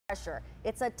pressure.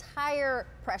 It's a tire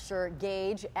pressure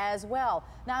gauge as well.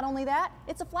 Not only that,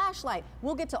 it's a flashlight.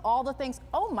 We'll get to all the things.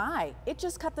 Oh my, it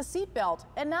just cut the seat belt.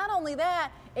 And not only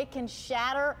that, it can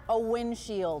shatter a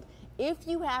windshield. If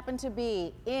you happen to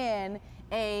be in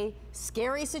a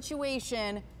scary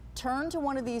situation, turn to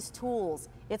one of these tools.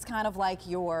 It's kind of like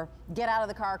your get out of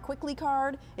the car quickly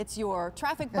card. It's your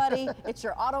traffic buddy. It's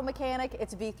your auto mechanic.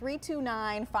 It's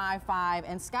V32955,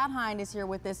 and Scott Hind is here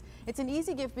with this. It's an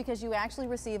easy gift because you actually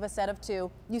receive a set of 2.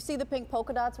 You see the pink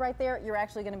polka dots right there? You're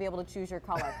actually going to be able to choose your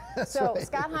color. So right.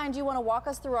 Scott Hind, do you want to walk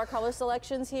us through our color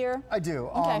selections here? I do.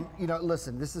 Okay. You know,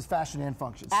 listen, this is fashion and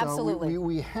function. Absolutely. So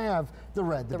we have the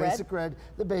red, the basic red,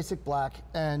 the basic black,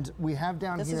 and we have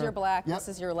down here. This is your black. Yep. This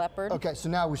is your leopard. Okay, so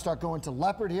now we start going to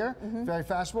leopard here. Very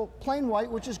fashionable. Plain white,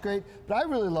 which is great, but I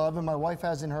really love, and my wife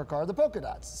has in her car, the polka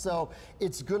dots. So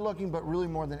it's good looking, but really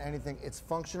more than anything, it's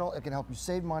functional. It can help you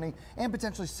save money and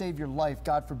potentially save your life,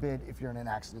 God forbid, if you're in an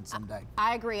accident someday.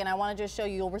 I agree, and I want to just show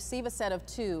you, you'll receive a set of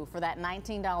 2 for that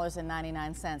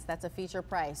 $19.99. That's a feature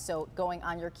price. So going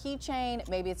on your keychain,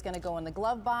 maybe it's going to go in the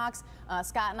glove box.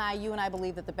 Scott and you and I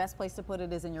believe that the best place to put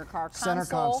it is in your car console. Center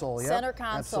console, yeah. Center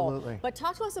console. Absolutely. But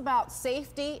talk to us about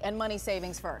safety and money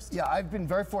savings first. Yeah, I've been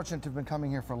very fortunate to have been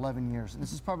coming here for 11 years, and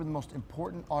this is probably the most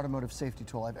important automotive safety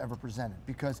tool I've ever presented,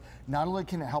 because not only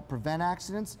can it help prevent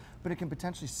accidents, but it can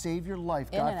potentially save your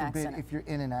life, God forbid, if you're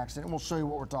in an accident. And we'll show you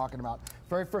what we're talking about.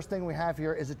 Very first thing we have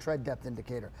here is a tread depth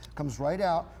indicator. Comes right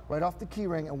out, right off the key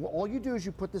ring, and all you do is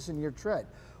you put this in your tread.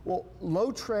 Well,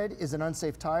 low tread is an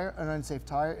unsafe tire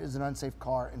is an unsafe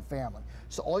car and family.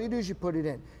 So all you do is you put it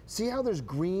in. See how there's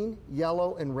green,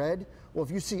 yellow, and red? Well,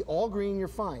 if you see all green, you're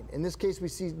fine. In this case, we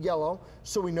see yellow,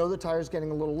 so we know the tire's getting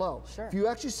a little low. Sure. If you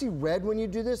actually see red when you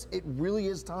do this, it really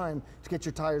is time to get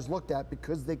your tires looked at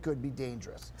because they could be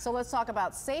dangerous. So let's talk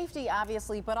about safety,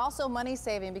 obviously, but also money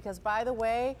saving, because by the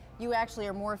way, you actually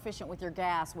are more efficient with your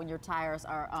gas when your tires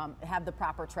are have the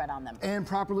proper tread on them. And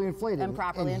properly inflated. And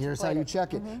properly inflated. Here's how you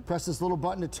check it. Press this little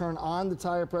button to turn on the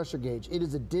tire pressure gauge. It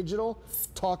is a digital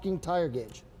talking tire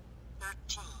gauge.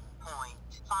 13.5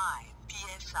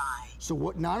 PSI. So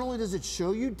what, not only does it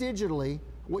show you digitally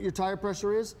what your tire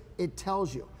pressure is, it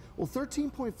tells you. Well,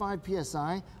 13.5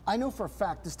 PSI, I know for a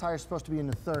fact this tire is supposed to be in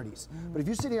the 30s. But if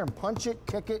you sit here and punch it,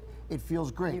 kick it, it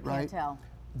feels great, right? You can't tell.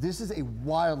 This is a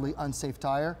wildly unsafe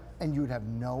tire, and you would have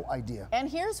no idea. And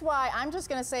here's why. I'm just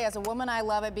going to say, as a woman, I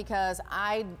love it, because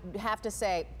I have to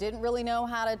say, didn't really know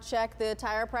how to check the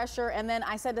tire pressure. And then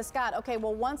I said to Scott, okay,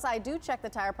 well, once I do check the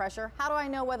tire pressure, how do I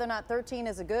know whether or not 13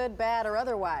 is a good, bad, or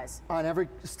otherwise? On every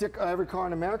car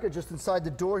in America, just inside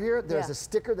the door here, there's a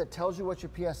sticker that tells you what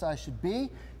your PSI should be.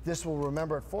 This will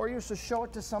remember it for you, so show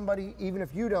it to somebody, even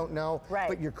if you don't know. Right.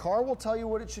 But your car will tell you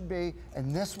what it should be,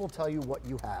 and this will tell you what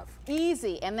you have.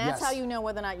 Easy, and that's how you know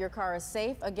whether or not your car is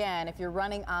safe. Again, if you're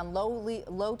running on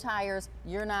low tires,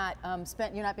 you're not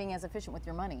being as efficient with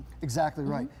your money. Exactly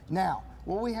right. Now,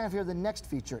 what we have here, the next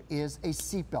feature is a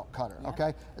seatbelt cutter,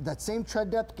 okay? That same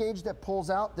tread depth gauge that pulls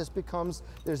out, this becomes,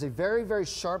 there's a very, very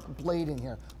sharp blade in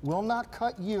here. Will not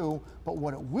cut you, but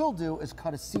what it will do is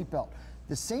cut a seatbelt.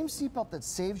 The same seatbelt that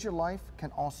saves your life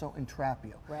can also entrap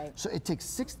you. Right. So it takes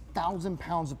 6,000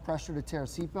 pounds of pressure to tear a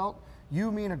seatbelt.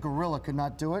 You, me, and a gorilla could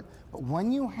not do it. But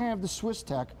when you have the Swiss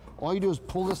Tech, all you do is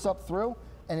pull this up through,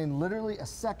 and in literally a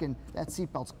second, that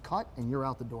seatbelt's cut and you're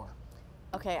out the door.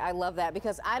 Okay, I love that,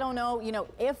 because I don't know,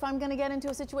 if I'm gonna get into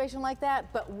a situation like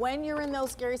that, but when you're in those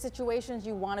scary situations,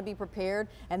 you wanna be prepared,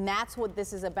 and that's what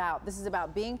this is about. This is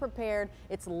about being prepared.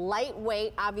 It's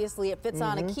lightweight, obviously it fits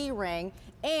on a key ring,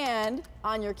 and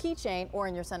on your keychain or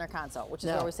in your center console, which is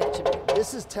where we say it should be.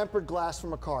 This is tempered glass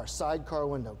from a car, side car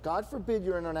window. God forbid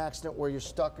you're in an accident where you're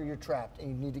stuck or you're trapped and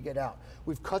you need to get out.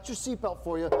 We've cut your seatbelt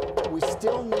for you, but we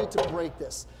still need to break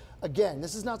this. Again,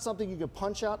 this is not something you can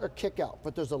punch out or kick out,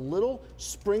 but there's a little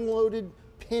spring-loaded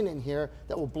pin in here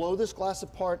that will blow this glass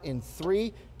apart in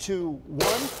 3, 2,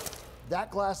 1.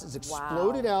 That glass is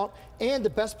exploded out, and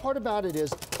the best part about it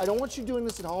is, I don't want you doing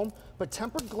this at home, but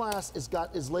tempered glass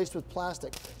is laced with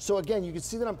plastic. So again, you can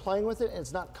see that I'm playing with it and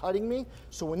it's not cutting me.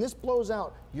 So when this blows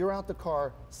out, you're out the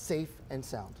car safe and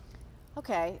sound.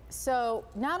 Okay, so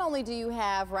not only do you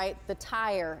have, the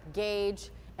tire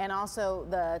gauge, and also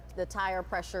the tire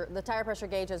pressure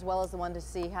gauge, as well as the one to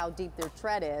see how deep their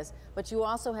tread is. But you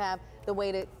also have the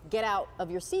way to get out of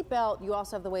your seatbelt. You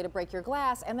also have the way to break your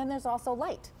glass, and then there's also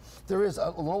light. There is a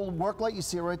little work light. You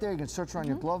see it right there. You can search around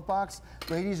your glove box.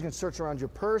 Ladies, you can search around your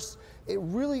purse. It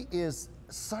really is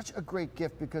such a great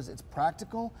gift because it's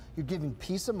practical. You're giving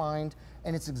peace of mind,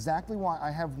 and it's exactly why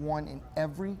I have one in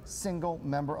every single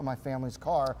member of my family's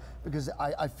car, because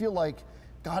I feel like,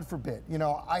 God forbid,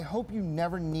 I hope you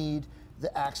never need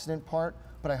the accident part,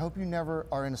 but I hope you never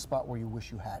are in a spot where you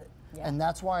wish you had it. Yeah. And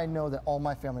that's why I know that all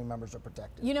my family members are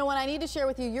protected. You know what I need to share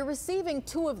with you? You're receiving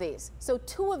 2 of these. So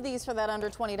 2 of these for that under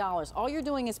 $20. All you're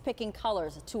doing is picking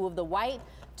colors. 2 of the white,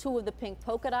 2 of the pink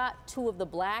polka dot, 2 of the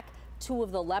black, 2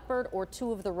 of the leopard, or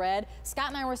 2 of the red. Scott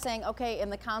and I were saying, okay, in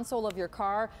the console of your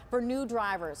car, for new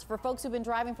drivers, for folks who've been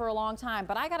driving for a long time.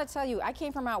 But I gotta tell you, I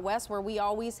came from out west where we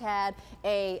always had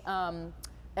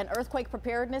an earthquake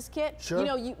preparedness kit. Sure. You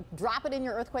know, you drop it in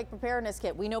your earthquake preparedness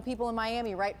kit. We know people in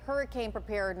Miami, right? Hurricane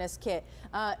preparedness kit.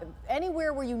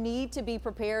 Anywhere where you need to be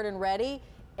prepared and ready,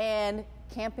 and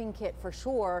camping kit for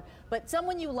sure. But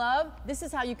someone you love, this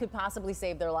is how you could possibly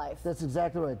save their life. That's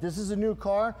exactly right. This is a new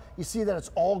car. You see that it's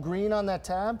all green on that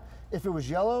tab. If it was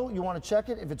yellow, you want to check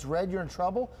it. If it's red, you're in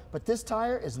trouble. But this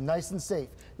tire is nice and safe.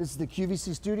 This is the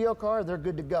QVC Studio car. They're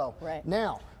good to go. Right.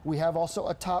 Now, we have also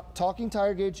a talking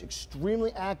tire gauge,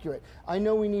 extremely accurate. I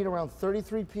know we need around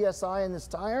 33 PSI in this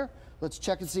tire. Let's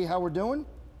check and see how we're doing.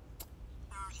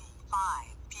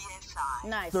 35 PSI.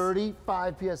 Nice.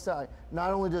 35 PSI.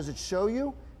 Not only does it show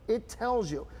you, it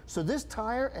tells you. So this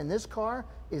tire and this car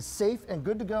is safe and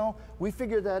good to go. We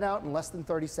figured that out in less than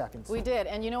 30 seconds. We did,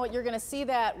 and you know what? You're going to see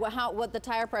that what the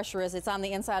tire pressure is. It's on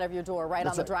the inside of your door, right?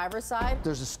 That's on the driver's side.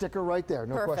 There's a sticker right there,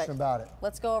 no Perfect. question about it.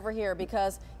 Let's go over here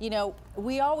because, you know,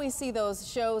 we always see those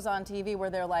shows on TV where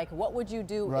they're like, what would you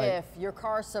do Right. if your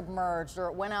car submerged or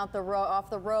it went out off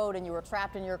the road and you were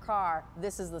trapped in your car?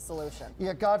 This is the solution.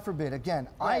 Yeah, God forbid. Again,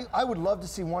 Right. I would love to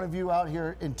see one of you out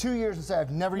here in 2 years and say,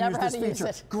 I've never used had this to use feature.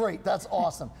 it. Great, that's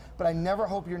awesome. But I never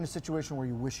hope you're in a situation where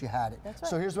you wish you had it. That's right.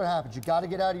 So here's what happens. You got to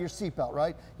get out of your seatbelt,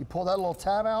 right? You pull that little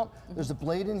tab out. There's a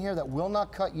blade in here that will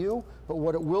not cut you, but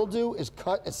what it will do is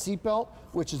cut a seatbelt,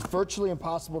 which is virtually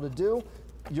impossible to do.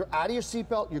 You're out of your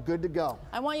seatbelt, you're good to go.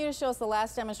 I want you to show us the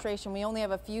last demonstration. We only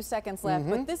have a few seconds left,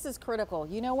 but this is critical.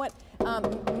 You know what?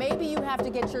 Maybe you have to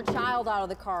get your child out of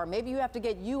the car. Maybe you have to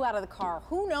get you out of the car.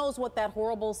 Who knows what that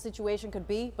horrible situation could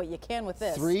be, but you can with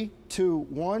this. 3, 2,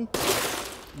 1.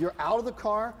 You're out of the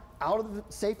car, out of the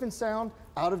safe and sound,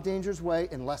 out of danger's way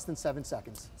in less than 7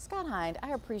 seconds. Scott Hind,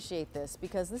 I appreciate this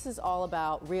because this is all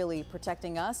about really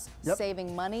protecting us, Yep.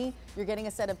 saving money. You're getting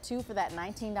a set of 2 for that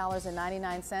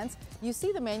 $19.99. You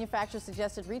see the manufacturer's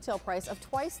suggested retail price of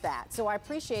twice that, so I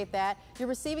appreciate that. You're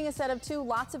receiving a set of 2,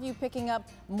 lots of you picking up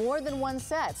more than 1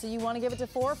 set, so you want to give it to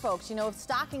 4 folks, you know, a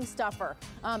stocking stuffer.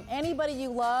 Anybody you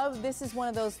love, this is one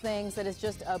of those things that is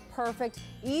just a perfect,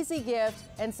 easy gift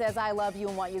and says I love you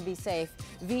and want you to be safe.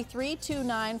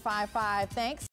 V32955, thanks.